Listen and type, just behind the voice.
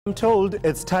I'm told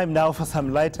it's time now for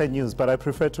some lighter news, but I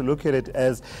prefer to look at it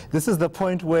as this is the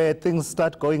point where things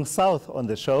start going south on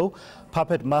the show.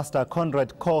 Puppet master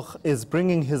Conrad Koch is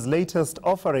bringing his latest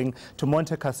offering to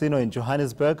Montecasino in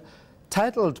Johannesburg.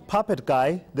 Titled Puppet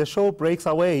Guy, the show breaks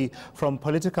away from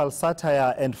political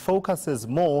satire and focuses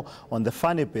more on the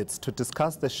funny bits. To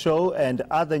discuss the show and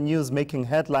other news making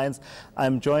headlines,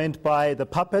 I'm joined by the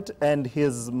puppet and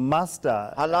his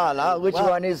master. Halala, which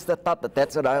one is the puppet?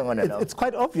 That's what I want to know. It's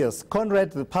quite obvious.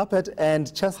 Conrad the puppet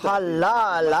and Chester.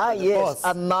 Halala, yes.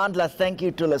 Amandla, thank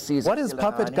you, Tulasi. What is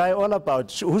Puppet Guy all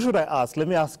about? Who should I ask? Let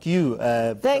me ask you.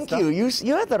 Thank you.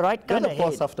 You had the right kind of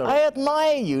boss after all. I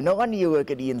admire you. No wonder you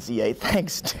work at ENCA.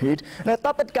 Thanks, dude. Now,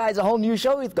 Puppet Guy is a whole new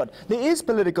show we've got. There is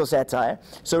political satire,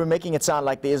 so we're making it sound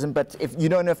like there isn't, but if you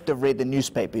don't have to read the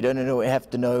newspaper, you don't have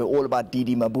to know all about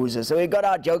Didi Mabuza. So we got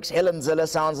our jokes. Helen Ziller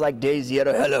sounds like Day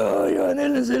Zero. Hello, you're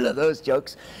Helen Ziller. Those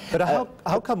jokes. But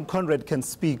how come Conrad can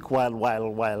speak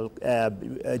while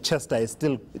Chester is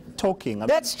still talking?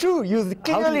 That's true. You've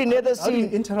clearly never seen... How do you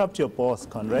interrupt your boss,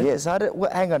 Conrad? Yes,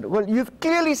 well, hang on. Well, you've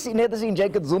clearly never seen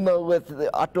Jacob Zuma with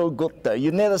Atul Gupta.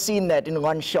 You've never seen that in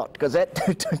one shot, because that...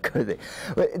 don't go there.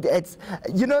 It's,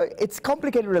 you know, it's a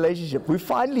complicated relationship. We're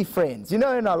finally friends. You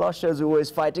know, in our last shows, we're always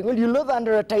fighting. Well, you live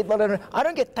under a table, and I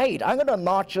don't get paid. I'm going to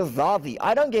march with Zavi.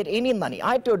 I don't get any money.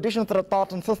 I had to audition for a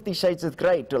part in 50 Shades of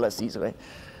Grey, Tulasi.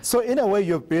 So in a way,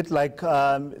 you're a bit like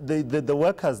the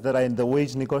workers that are in the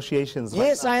wage negotiations.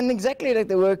 Yes, I am exactly like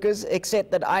the workers,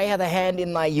 except that I have a hand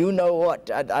in my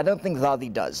you-know-what. I don't think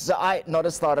Zadi does. So not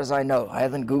as far as I know. I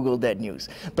haven't Googled that news.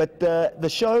 But the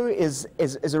show is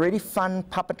a really fun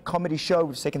puppet comedy show.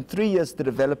 We've taken 3 years to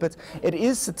develop it. It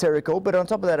is satirical, but on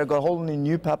top of that, I've got a whole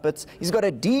new puppets. He's got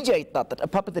a DJ puppet, a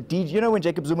puppet that DJ. You know when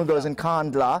Jacob Zuma goes in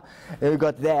Kandla? We've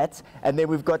got that. And then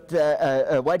we've got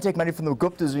Why Take Money from the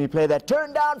Guptas when you play that.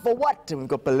 Turn down for what? And we've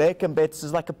got Balek and Betts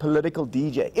is like a political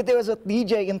DJ. There was a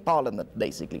DJ in Parliament,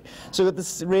 basically. So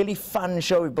this really fun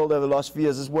show we've built over the last few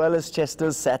years, as well as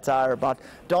Chester's satire about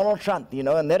Donald Trump, you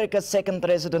know, America's second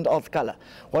president of color.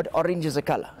 What orange is a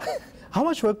color? How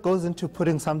much work goes into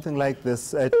putting something like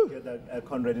this together,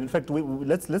 Conrad? In fact,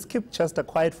 let's keep Chester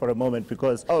quiet for a moment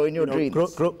because in your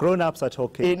dreams. Grown-ups are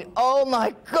talking. Oh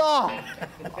my God!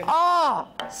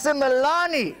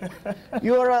 Similani,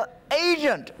 you're an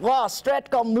agent. Wow,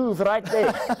 Stratcom move right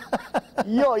there.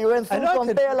 Yo, you went full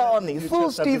Contela on me,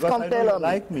 full Steve Contela on me.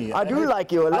 Like me. I do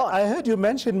like you a lot. I heard you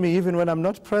mention me even when I'm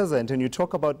not present, and you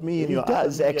talk about me in your. He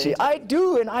does actually. I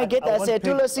do, and I get that. I say,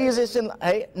 Tulasi is in.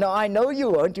 Hey, no, I know you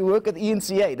won't. You work at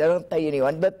ENCA. They don't pay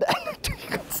anyone, but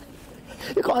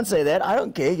you can't say that. I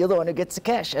don't care. You're the one who gets the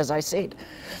cash, as I said.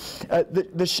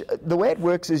 The way it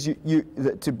works is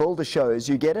to build a show is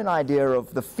you get an idea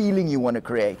of the feeling you want to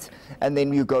create, and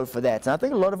then you go for that. And I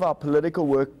think a lot of our political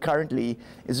work currently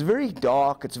is very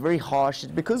dark, it's very harsh,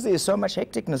 it's because there's so much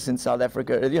hecticness in South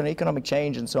Africa, you know, economic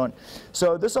change and so on.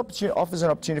 So this opportunity offers an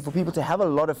opportunity for people to have a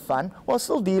lot of fun while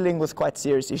still dealing with quite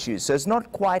serious issues. So it's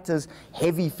not quite as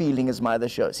heavy feeling as my other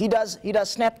shows. He does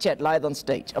Snapchat live on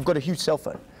stage. I've got a huge cell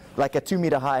phone, like a 2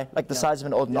 meter high, like the size of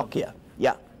an old Nokia.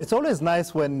 Yeah. It's always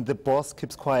nice when the boss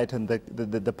keeps quiet and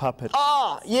the puppet.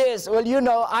 Yes. Well, you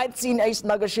know, I'd seen Ace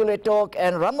Nagashule talk,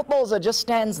 and Ramaphosa just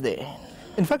stands there.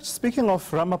 In fact, speaking of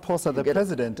Ramaphosa, the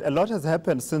president, a lot has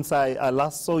happened since I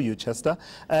last saw you, Chester.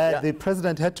 The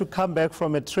president had to come back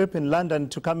from a trip in London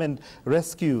to come and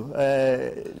rescue.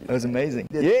 That was amazing.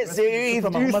 Yes, he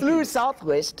flew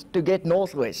southwest to get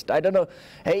northwest. I don't know.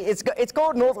 Hey, it's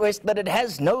called northwest, but it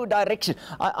has no direction.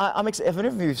 If any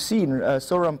of you've seen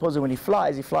Cyril Ramaphosa when he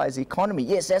flies economy.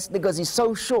 Yes, that's because he's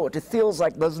so short, it feels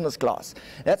like business class.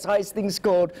 That's why his thing's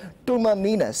called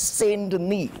Tumamina, send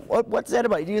me. What's that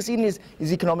about? Do you see his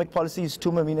economic policies?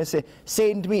 Tumamina say,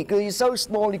 send me, because he's so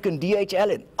small you can DHL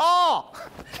him.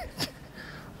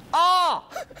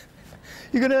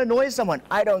 You're going to annoy someone.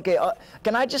 I don't care.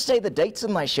 Can I just say the dates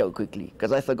of my show quickly?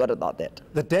 Because I forgot about that.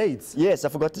 The dates? Yes, I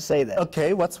forgot to say that.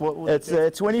 Okay, what it's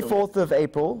 24th of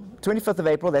April. 25th of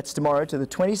April, that's tomorrow, to the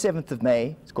 27th of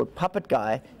May. It's called Puppet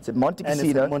Guy. It's at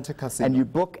Montecasino. And you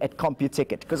book at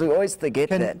CompuTicket, because we always forget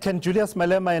that. Can Julius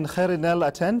Malema and Gerinel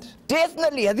attend?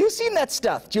 Definitely. Have you seen that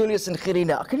stuff, Julius and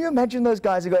Gerinel? Can you imagine those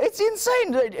guys who go, it's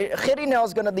insane.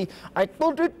 Gerinel's going to be, I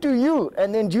put it to you.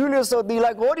 And then Julius will be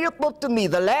like, what do you put to me?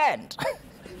 The land.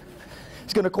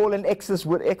 He's going to call an expert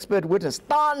witness.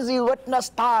 Tanzi,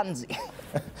 witness Tanzi.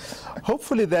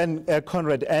 Hopefully then,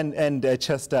 Conrad and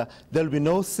Chester, there'll be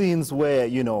no scenes where,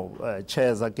 you know,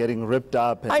 chairs are getting ripped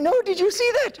up. I know, did you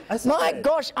see that? My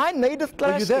gosh, I made of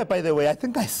plastic. Were you there, by the way? I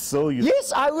think I saw you.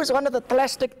 Yes, I was one of the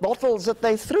plastic bottles that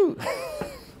they threw.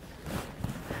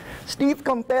 Steve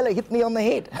Contela hit me on the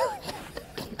head.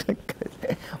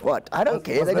 What? I don't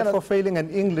care. Was They're that gonna for failing an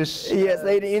English? Yes,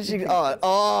 they English.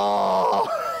 Oh.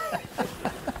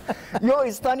 Yo,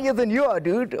 he's funnier than you are,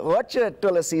 dude. Watch it,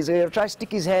 Tulasi's. He'll try to stick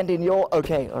his hand in your...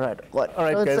 Okay, all right. What? All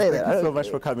right, don't guys, say thank that. you so much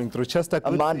for coming through. Chester,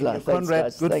 good seeing you. Thanks, Conrad,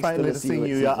 guys. good Thanks, finally Tulasi. seeing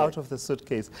you. You're out of the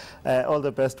suitcase. All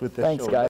the best with the show. Thanks, guys.